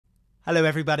Hello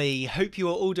everybody, hope you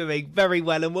are all doing very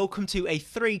well and welcome to a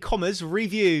 3Commas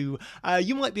review.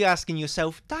 You might be asking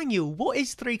yourself, Daniel, what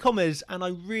is 3Commas? And I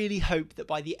really hope that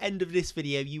by the end of this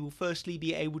video you will firstly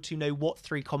be able to know what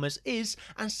 3Commas is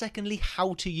and secondly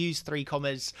how to use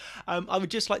 3Commas. I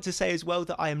would just like to say as well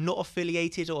that I am not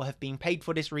affiliated or have been paid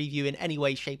for this review in any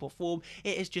way, shape or form.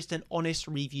 It is just an honest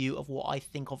review of what I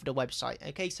think of the website,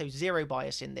 okay? So zero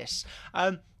bias in this.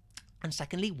 And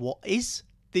secondly, what is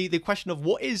the question of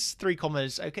what is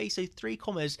 3Commas? Okay, so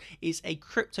 3Commas is a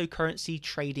cryptocurrency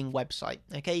trading website.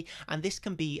 Okay, and this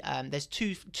can be there's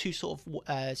two sort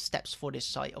of steps for this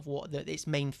site of what its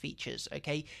main features.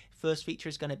 Okay, first feature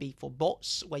is going to be for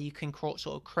bots, where you can sort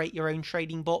of create your own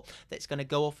trading bot that's going to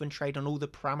go off and trade on all the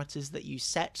parameters that you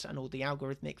set and all the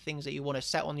algorithmic things that you want to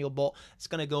set on your bot. It's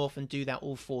going to go off and do that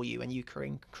all for you, and you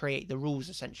can create the rules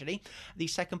essentially. The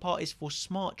second part is for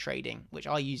smart trading, which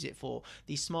I use it for.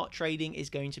 The smart trading is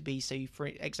going to be, so for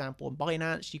example on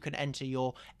Binance you can enter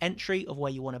your entry of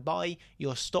where you want to buy,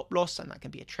 your stop loss, and that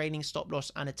can be a trading stop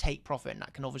loss, and a take profit, and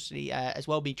that can obviously as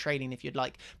well be trading if you'd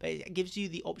like, but it gives you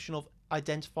the option of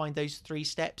identifying those three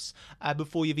steps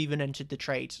before you've even entered the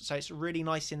trade. So it's really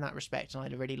nice in that respect, and I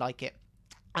really like it.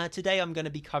 Today I'm going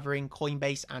to be covering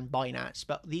Coinbase and Binance,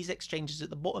 but these exchanges at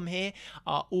the bottom here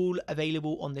are all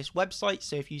available on this website.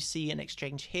 So if you see an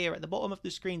exchange here at the bottom of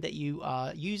the screen that you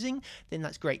are using, then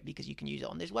that's great because you can use it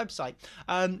on this website.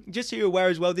 Just so you're aware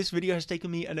as well, this video has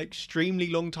taken me an extremely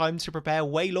long time to prepare,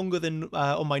 way longer than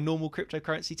on my normal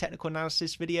cryptocurrency technical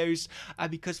analysis videos,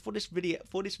 because for this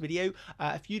video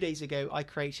a few days ago I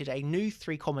created a new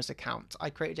 3Commas account. I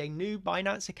created a new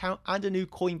Binance account and a new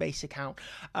Coinbase account,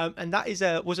 and that is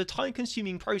was a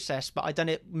time-consuming process, but I done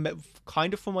it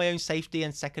kind of for my own safety,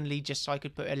 and secondly just so I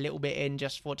could put a little bit in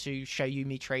just to show you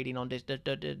me trading on this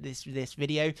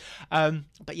video.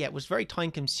 But yeah, it was very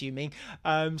time-consuming,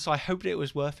 so I hope that it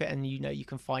was worth it, and you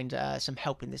can find some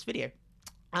help in this video.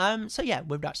 So yeah,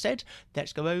 with that said,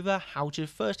 let's go over how to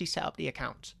firstly set up the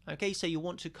account. Okay, so you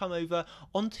want to come over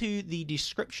onto the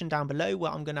description down below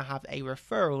where I'm going to have a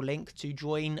referral link to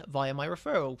join via my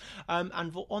referral.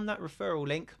 And on that referral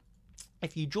link,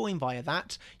 if you join via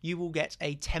that, you will get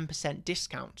a 10%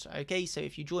 discount. Okay, so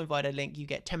if you join via the link, you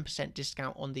get 10%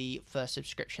 discount on the first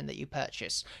subscription that you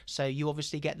purchase. So you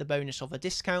obviously get the bonus of a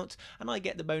discount, and I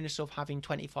get the bonus of having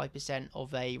 25%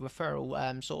 of a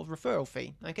referral sort of referral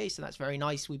fee. Okay, so that's very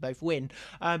nice. We both win.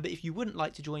 But if you wouldn't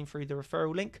like to join through the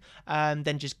referral link,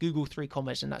 then just Google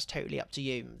 3Commas, and that's totally up to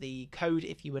you. The code,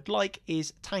 if you would like,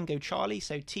 is Tango Charlie,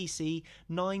 so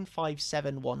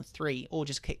TC95713, or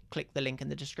just click the link in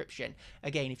the description.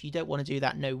 Again, if you don't want to do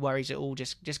that, no worries at all.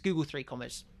 Just Google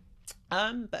 3Commas.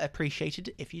 But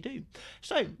appreciated if you do.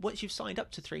 So once you've signed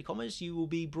up to 3Commas, you will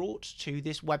be brought to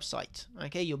this website.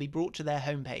 Okay, you'll be brought to their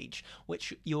homepage,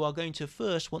 which you are going to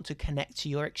first want to connect to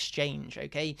your exchange.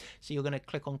 Okay, so you're going to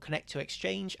click on connect to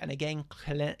exchange, and again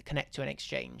connect to an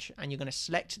exchange, and you're going to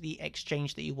select the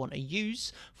exchange that you want to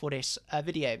use for this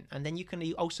video. And then you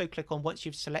can also click on, once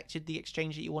you've selected the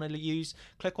exchange that you want to use,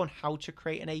 click on how to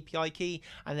create an API key,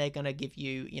 and they're going to give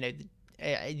you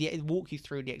walk you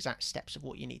through the exact steps of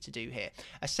what you need to do here.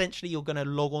 Essentially, you're going to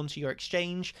log on to your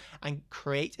exchange and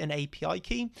create an API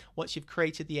key. Once you've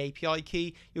created the API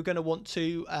key, you're going to want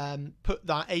to put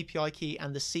that API key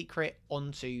and the secret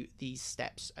onto these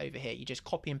steps over here. You just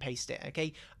copy and paste it.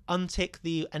 Okay, untick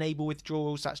the enable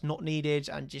withdrawals, that's not needed,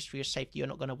 and just for your safety you're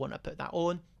not going to want to put that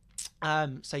on.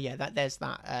 So yeah, there's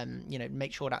that,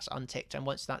 make sure that's unticked, and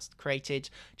once that's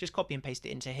created, just copy and paste it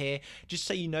into here. Just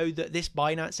so you know that this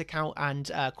Binance account and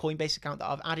Coinbase account that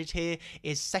I've added here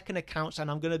is second accounts, and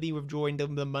I'm going to be withdrawing the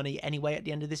money anyway at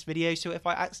the end of this video. So if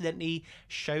I accidentally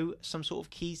show some sort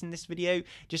of keys in this video,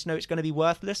 just know it's going to be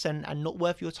worthless and not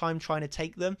worth your time trying to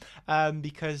take them,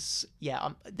 because yeah,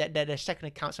 they're second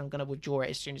accounts, and I'm going to withdraw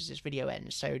it as soon as this video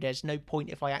ends. So there's no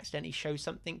point if I accidentally show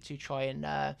something to try and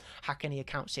hack any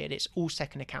accounts here. It's all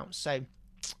second accounts, so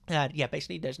yeah,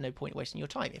 basically there's no point wasting your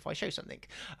time if I show something,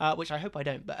 which I hope I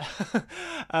don't, but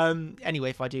anyway,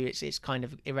 if I do, it's kind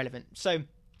of irrelevant. So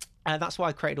that's why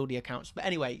I created all the accounts. But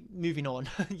anyway, moving on.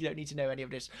 You don't need to know any of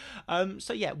this.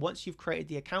 So yeah, once you've created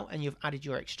the account and you've added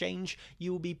your exchange,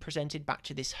 you will be presented back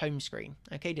to this home screen.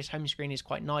 Okay, this home screen is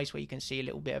quite nice, where you can see a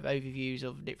little bit of overviews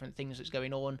of different things that's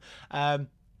going on.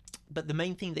 But the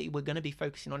main thing that we're going to be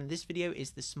focusing on in this video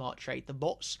is the smart trade. The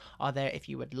bots are there if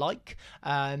you would like.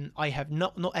 I have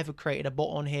not ever created a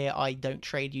bot on here. I don't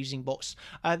trade using bots.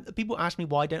 People ask me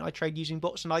why don't I trade using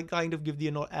bots, and I kind of give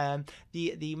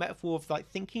the metaphor of like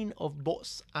thinking of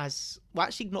bots as well,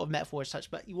 actually not a metaphor as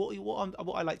such, but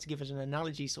what I like to give as an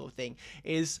analogy sort of thing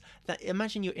is that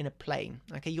imagine you're in a plane,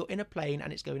 okay? You're in a plane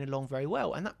and it's going along very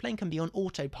well, and that plane can be on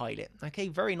autopilot, okay?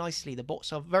 Very nicely, the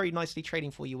bots are very nicely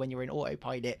trading for you when you're in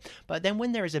autopilot, but then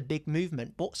when there is a big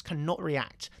movement, bots cannot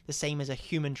react the same as a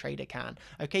human trader can,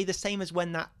 okay? The same as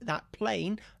when that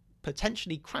plane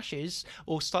potentially crashes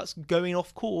or starts going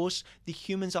off course, the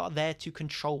humans are there to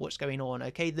control what's going on,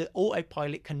 okay? The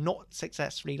autopilot cannot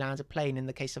successfully land a plane in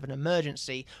the case of an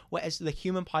emergency, whereas the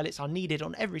human pilots are needed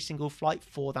on every single flight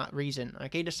for that reason,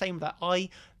 okay? The same that I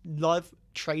love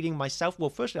trading myself. Well,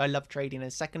 firstly, I love trading,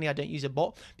 and secondly, I don't use a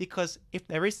bot because if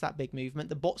there is that big movement,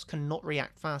 the bots cannot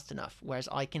react fast enough, whereas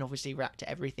I can obviously react to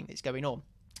everything that's going on.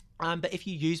 But if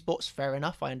you use bots, fair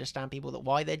enough. I understand people that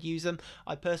why they'd use them.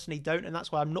 I personally don't, and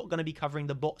that's why I'm not going to be covering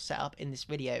the bot setup in this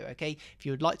video, okay? If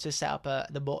you would like to set up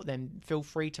the bot, then feel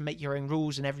free to make your own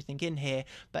rules and everything in here.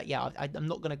 But yeah, I'm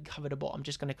not going to cover the bot. I'm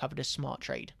just going to cover the smart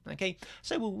trade, okay?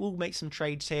 So we'll make some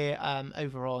trades here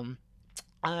over on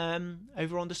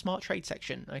the smart trade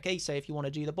section, okay? So if you want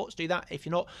to do the bots, do that. If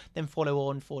you're not, then follow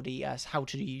on for the how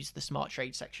to use the smart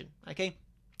trade section, okay?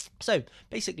 So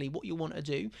basically what you want to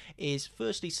do is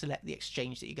firstly select the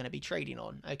exchange that you're going to be trading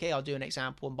on, okay? I'll do an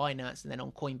example on Binance and then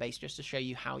on Coinbase just to show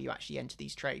you how you actually enter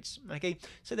these trades, okay?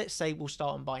 So let's say we'll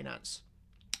start on Binance.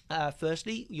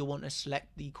 Firstly, you'll want to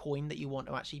select the coin that you want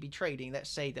to actually be trading. Let's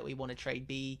say that we want to trade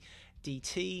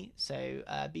BTT, so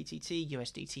BTT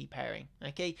USDT pairing,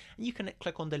 okay? And you can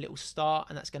click on the little star,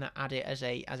 and that's going to add it as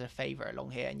a favorite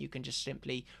along here, and you can just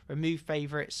simply remove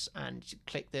favorites and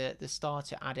click the star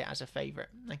to add it as a favorite,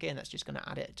 okay? And that's just going to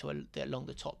add it to along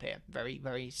the top here. Very,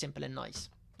 very simple and nice.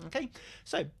 Okay,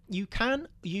 so you can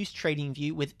use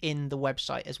TradingView within the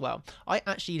website as well. I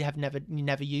actually have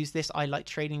never used this. I like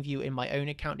TradingView in my own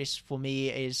account. This for me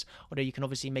is, although you can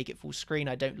obviously make it full screen,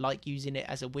 I don't like using it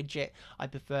as a widget. I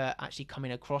prefer actually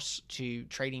coming across to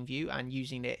TradingView and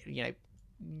using it, you know,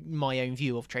 my own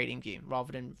view of TradingView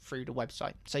rather than through the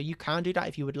website. So you can do that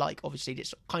if you would like. Obviously,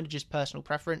 it's kind of just personal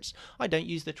preference. I don't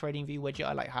use the TradingView widget.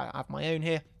 I like how I have my own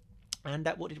here. And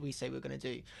what did we say we were going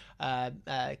to do?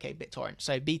 Okay, BitTorrent.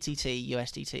 So BTT,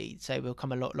 USDT. So we'll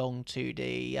come along to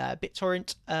the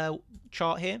BitTorrent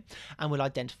chart here, and we'll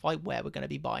identify where we're going to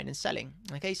be buying and selling.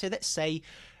 Okay, so let's say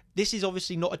this is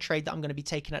obviously not a trade that I'm going to be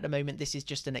taking at the moment. This is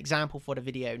just an example for the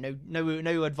video.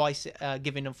 No advice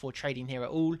given them for trading here at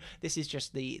all. This is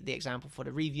just the example for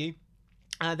the review.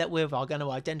 That we are going to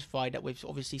identify that we've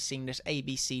obviously seen this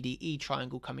ABCDE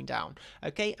triangle coming down,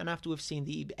 okay? And after we've seen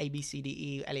the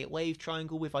ABCDE Elliott wave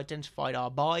triangle, we've identified our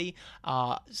buy,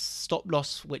 our stop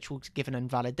loss, which will give an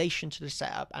invalidation to the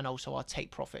setup, and also our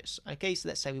take profits, okay? So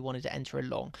let's say we wanted to enter a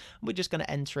long. We're just going to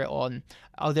enter it on,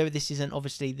 although this isn't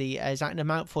obviously the exact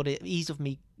amount for the ease of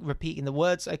me repeating the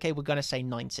words, okay, we're going to say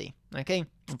 90, okay?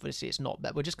 Obviously it's not,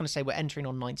 but we're just going to say we're entering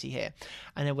on 90 here,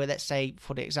 and then let's say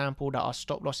for the example that our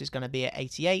stop loss is going to be at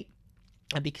 88,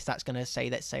 and because that's going to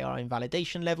say, let's say, our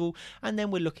invalidation level, and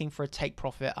then we're looking for a take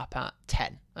profit up at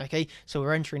 10, okay? So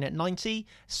we're entering at 90,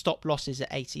 stop loss is at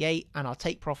 88, and our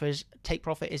take profit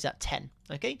is at 10,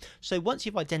 okay? So once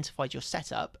you've identified your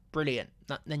setup, brilliant,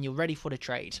 then you're ready for the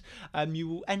trade. You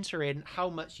will enter in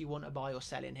how much you want to buy or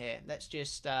sell in here. Let's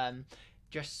just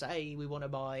say we want to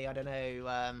buy, I don't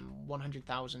know,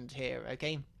 100,000 here,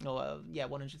 okay? Or yeah,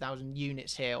 100,000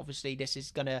 units here. Obviously, this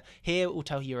is gonna, here it will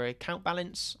tell you your account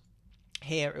balance.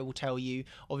 Here it will tell you,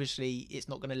 obviously, it's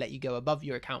not going to let you go above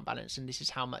your account balance, and this is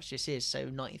how much this is. So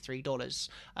 $93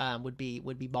 would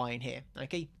be buying here,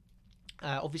 okay?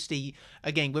 Obviously,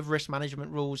 again, with risk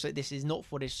management rules, this is not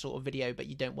for this sort of video, but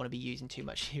you don't want to be using too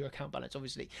much of your account balance,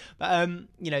 obviously. But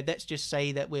you know, let's just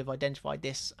say that we've identified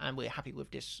this and we're happy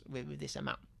with this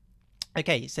amount.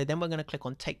 Okay, so then we're going to click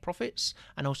on take profits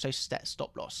and also set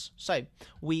stop loss. So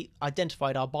we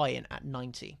identified our buy-in at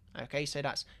 90. Okay, so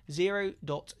that's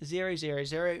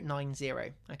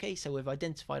 0.00090. Okay, so we've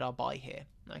identified our buy here.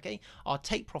 Okay, our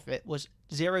take profit was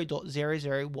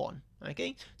 0.001.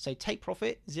 Okay, so take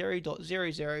profit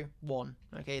 0.001.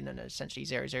 Okay, and then essentially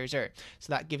 000. So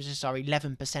that gives us our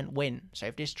 11% win. So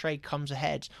if this trade comes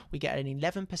ahead, we get an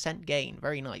 11% gain.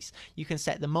 Very nice. You can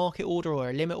set the market order or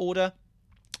a limit order,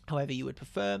 however you would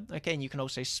prefer. Okay, and you can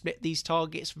also split these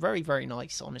targets. Very, very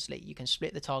nice, honestly. You can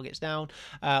split the targets down,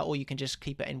 or you can just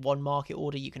keep it in one market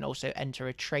order. You can also enter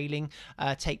a trailing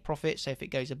take profit, so if it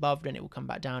goes above, then it will come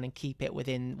back down and keep it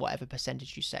within whatever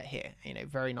percentage you set here. You know,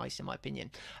 very nice in my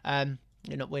opinion.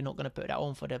 We're not going to put that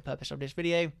on for the purpose of this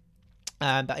video.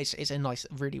 But it's a nice,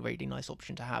 really, really nice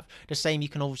option to have. The same, you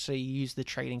can also use the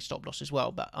trailing stop loss as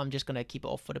well, but I'm just going to keep it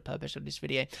off for the purpose of this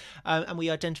video. And we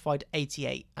identified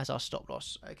 88 as our stop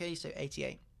loss. Okay, so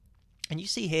 88. And you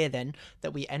see here then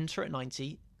that we enter at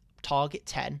 90, target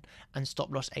 10, and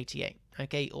stop loss 88,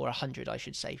 okay, or 100 I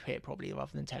should say here probably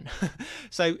rather than 10.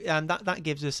 So that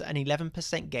gives us an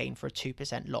 11% gain for a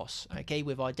 2% loss. Okay,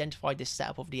 we've identified this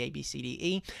setup of the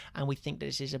ABCDE, and we think that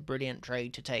this is a brilliant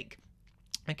trade to take.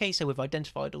 Okay, so we've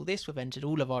identified all this, we've entered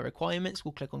all of our requirements,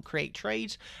 we'll click on create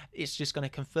trade. It's just going to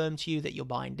confirm to you that you're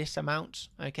buying this amount,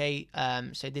 okay,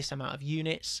 so this amount of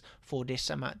units for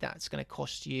this amount, that's going to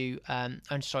cost you,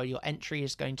 I'm sorry, your entry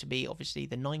is going to be obviously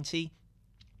the 90,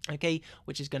 okay,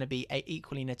 which is going to be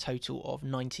equaling a total of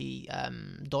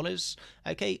 $90.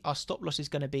 Okay, our stop loss is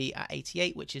going to be at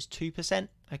 88, which is 2%.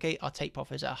 Okay, our take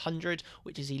profit is at 100,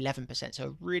 which is 11%.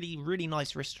 So really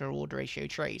nice risk to reward ratio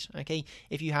trade. Okay,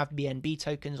 if you have BNB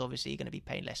tokens, obviously you're going to be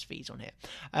paying less fees on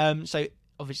here. So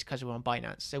obviously because we're on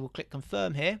Binance, so we'll click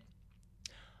confirm here.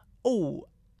 Oh,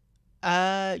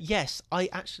 yes, I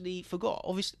actually forgot.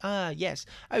 Obviously, yes.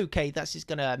 Okay, that's just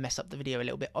gonna mess up the video a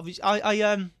little bit. Obviously,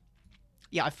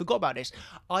 yeah, I forgot about this.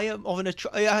 I am on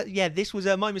a yeah, this was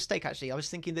my mistake actually. I was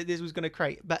thinking that this was going to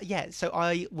create, but yeah, so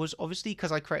I was obviously,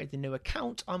 because I created the new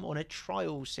account, I'm on a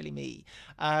trial, silly me.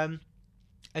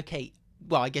 Okay,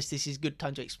 well, I guess this is a good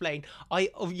time to explain. I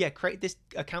created this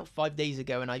account 5 days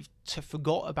ago, and I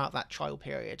forgot about that trial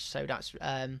period. So that's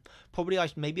probably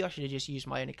maybe I should have just used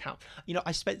my own account. You know,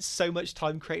 I spent so much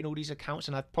time creating all these accounts,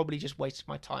 and I've probably just wasted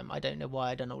my time. I don't know why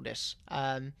I done all this.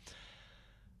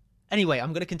 Anyway,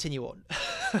 I'm going to continue on.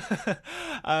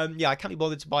 Yeah, I can't be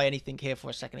bothered to buy anything here for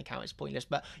a second account. It's pointless.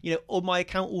 But, you know, on my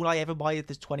account, all I ever buy is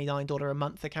this $29 a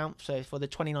month account. So for the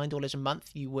 $29 a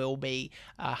month, you will be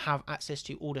have access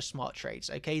to all the smart trades.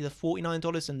 Okay, the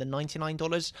 $49 and the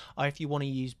 $99 are if you want to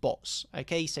use bots.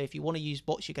 Okay, so if you want to use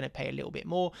bots, you're going to pay a little bit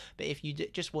more. But if you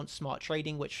just want smart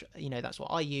trading, which, you know, that's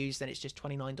what I use, then it's just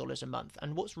 $29 a month.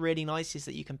 And what's really nice is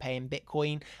that you can pay in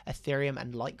Bitcoin, Ethereum,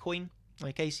 and Litecoin.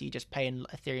 Okay, so you just pay in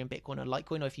Ethereum, Bitcoin, and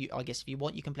Litecoin, or I guess if you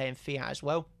want, you can play in fiat as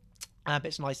well. But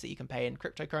it's nice that you can pay in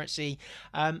cryptocurrency,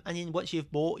 and then once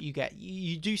you've bought,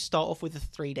 you do start off with a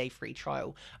 3-day free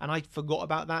trial, and I forgot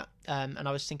about that, and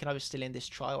I was thinking I was still in this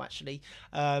trial actually,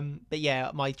 but yeah,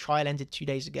 my trial ended 2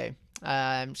 days ago,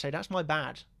 so that's my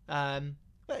bad.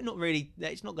 But not really,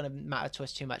 it's not going to matter to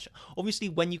us too much. Obviously,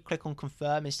 when you click on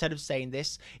confirm, instead of saying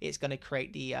this, it's going to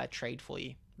create the trade for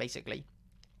you, basically.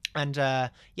 And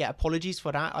yeah, apologies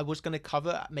for that. I was going to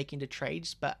cover making the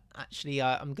trades, but actually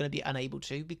I'm going to be unable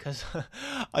to because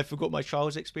I forgot my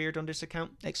trials expired on this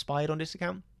account.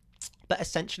 But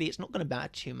essentially, it's not going to matter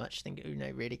too much.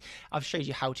 Really, I've showed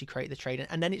you how to create the trade,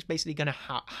 and then it's basically going to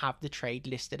have the trade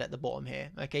listed at the bottom here.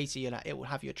 Okay, so it will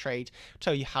have your trade,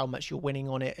 tell you how much you're winning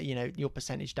on it. You know, your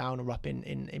percentage down or up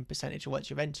in percentage once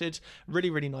you've entered.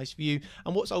 Really nice view.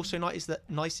 And what's also nice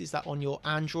is that on your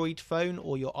Android phone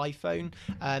or your iPhone,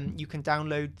 you can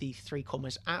download the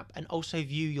 3Commas app and also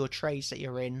view your trades that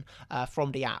you're in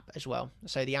from the app as well.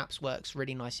 So the app works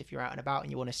really nice if you're out and about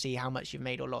and you want to see how much you've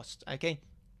made or lost. Okay.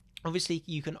 Obviously,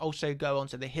 you can also go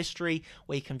onto the history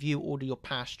where you can view all of your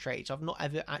past trades. I've not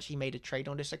ever actually made a trade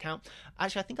on this account.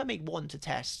 Actually, I think I made one to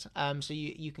test. So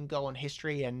you can go on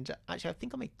history, and actually I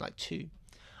think I made like 2.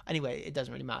 Anyway, it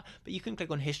doesn't really matter. But you can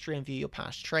click on history and view your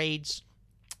past trades.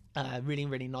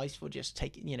 Really nice for just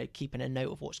keeping a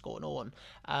note of what's going on.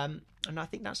 And I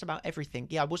think that's about everything.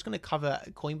 Yeah, I was going to cover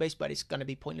Coinbase, but it's going to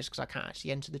be pointless because I can't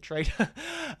actually enter the trade.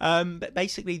 But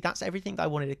basically, that's everything that I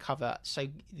wanted to cover. So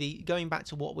going back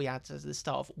to what we had at the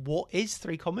start of, what is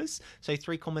 3Commas? So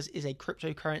 3Commas is a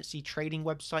cryptocurrency trading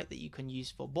website that you can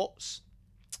use for bots.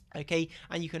 Okay,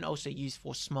 and you can also use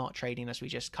for smart trading, as we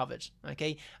just covered.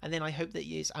 Okay, and then I hope that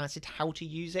you've answered how to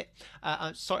use it.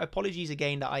 Sorry, apologies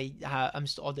again that I'm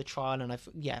still on the trial and I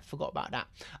forgot about that.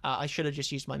 I should have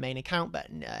just used my main account, but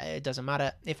it doesn't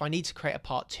matter. If I need to create a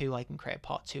part 2, I can create a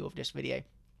part 2 of this video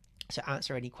to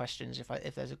answer any questions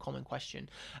if there's a common question.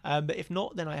 But if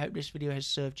not, then I hope this video has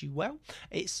served you well.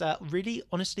 It's really,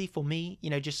 honestly, for me,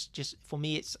 just for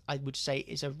me, I would say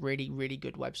it's a really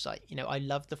good website. I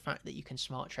love the fact that you can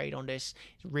smart trade on this.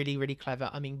 It's really clever.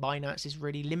 I mean, Binance is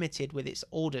really limited with its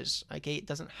orders. Okay, it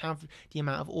doesn't have the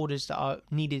amount of orders that are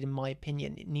needed, in my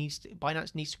opinion.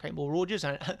 Binance needs to create more orders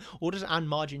and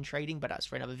margin trading, but that's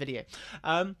for another video.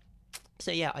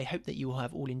 So yeah, I hope that you will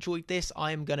have all enjoyed this.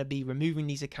 I am going to be removing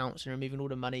these accounts and removing all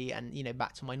the money and,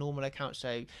 back to my normal account.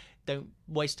 So don't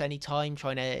waste any time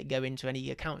trying to go into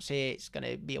any accounts here. It's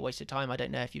going to be a waste of time. I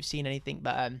don't know if you've seen anything,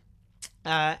 but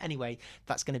anyway,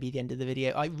 that's going to be the end of the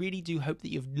video. I really do hope that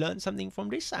you've learned something from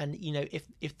this, and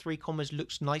if 3Commas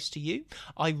looks nice to you,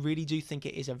 I really do think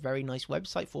it is a very nice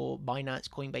website for Binance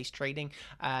Coinbase trading.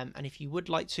 And if you would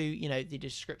like to, the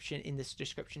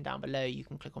description down below, you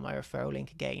can click on my referral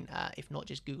link again. If not,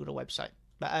 just Google the website.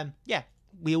 But yeah,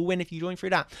 we all win if you join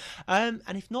through that. And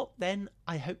if not, then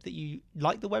I hope that you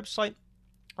like the website.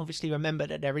 Obviously, remember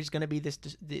that there is going to be this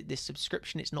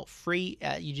subscription. It's not free.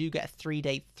 You do get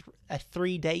a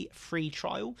 3-day free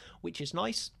trial, which is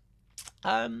nice.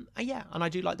 And yeah, and I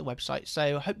do like the website,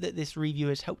 so I hope that this review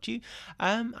has helped you.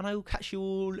 And I will catch you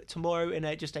all tomorrow in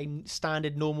just a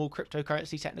standard normal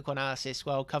cryptocurrency technical analysis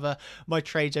where I'll cover my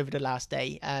trades over the last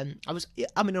day.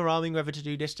 I'm in a rhyming whether to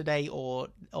do this today or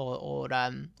a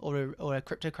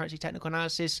cryptocurrency technical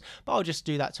analysis, but I'll just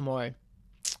do that tomorrow.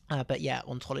 But yeah,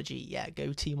 ontology, yeah,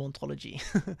 go team ontology.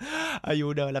 You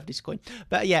all know I love this coin.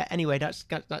 But yeah, anyway, that's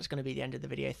going to be the end of the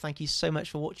video. Thank you so much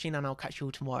for watching, and I'll catch you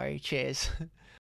all tomorrow. Cheers.